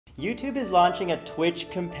YouTube is launching a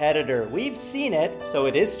Twitch competitor. We've seen it, so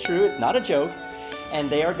it is true, it's not a joke, and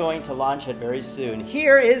they are going to launch it very soon.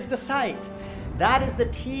 Here is the site. That is the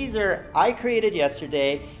teaser I created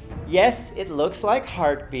yesterday. Yes, it looks like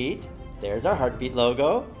Heartbeat. There's our Heartbeat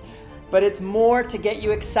logo. But it's more to get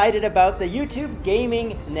you excited about the YouTube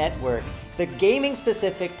Gaming Network, the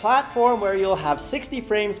gaming-specific platform where you'll have 60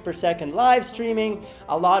 frames per second live streaming,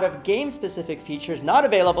 a lot of game-specific features not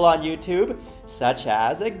available on YouTube, such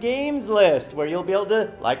as a games list, where you'll be able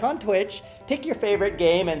to, like on Twitch, pick your favorite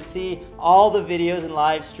game and see all the videos and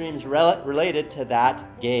live streams related to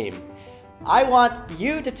that game. I want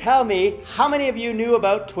you to tell me how many of you knew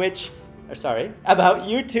about about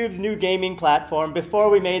YouTube's new gaming platform before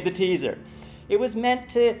we made the teaser. It was meant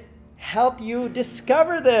to help you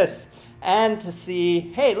discover this and to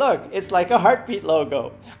see, hey, look, it's like a Heartbeat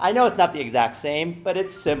logo. I know it's not the exact same, but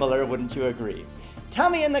it's similar, wouldn't you agree? Tell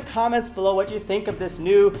me in the comments below what you think of this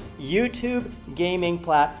new YouTube gaming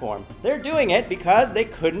platform. They're doing it because they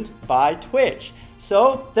couldn't buy Twitch,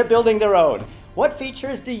 so they're building their own. What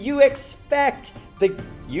features do you expect the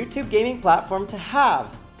YouTube gaming platform to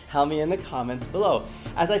have? Tell me in the comments below.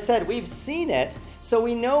 As I said, we've seen it, so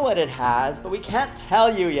we know what it has, but we can't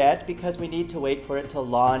tell you yet because we need to wait for it to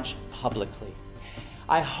launch publicly.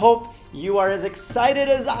 I hope you are as excited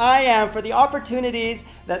as I am for the opportunities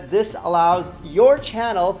that this allows your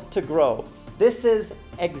channel to grow. This is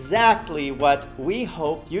exactly what we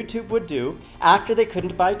hoped YouTube would do after they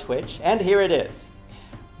couldn't buy Twitch, and here it is.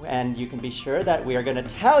 And you can be sure that we are going to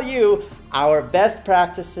tell you our best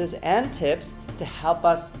practices and tips to help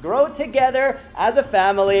us grow together as a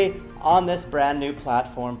family on this brand new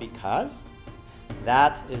platform, because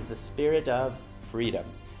that is the spirit of freedom.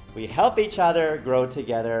 We help each other grow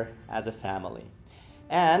together as a family.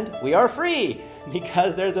 And we are free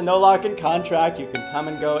because there's a no lock-in contract. You can come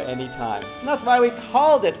and go anytime. And that's why we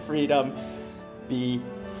called it Freedom. Be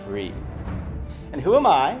free. And who am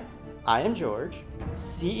I? I am George,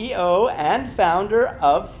 CEO and founder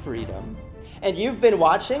of Freedom. And you've been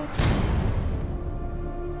watching.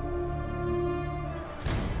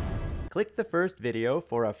 Click the first video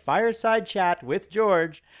for a fireside chat with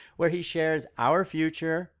George, where he shares our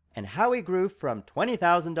future and how he grew from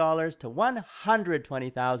 $20,000 to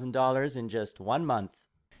 $120,000 in just 1 month.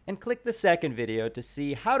 And click the second video to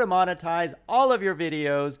see how to monetize all of your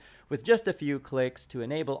videos with just a few clicks to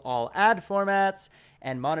enable all ad formats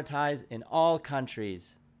and monetize in all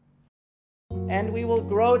countries. And we will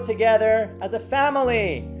grow together as a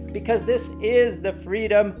family, because this is the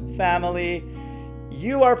Freedom family.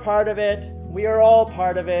 You are part of it, we are all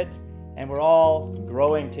part of it, and we're all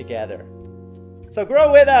growing together. So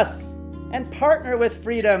grow with us and partner with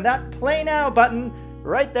Freedom. That Play Now button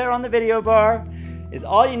right there on the video bar is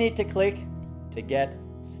all you need to click to get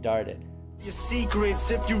started. Your secrets,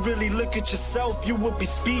 if you really look at yourself, you would be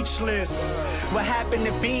speechless. What happened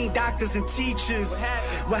to being doctors and teachers?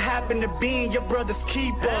 What happened to being your brother's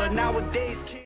keeper? Nowadays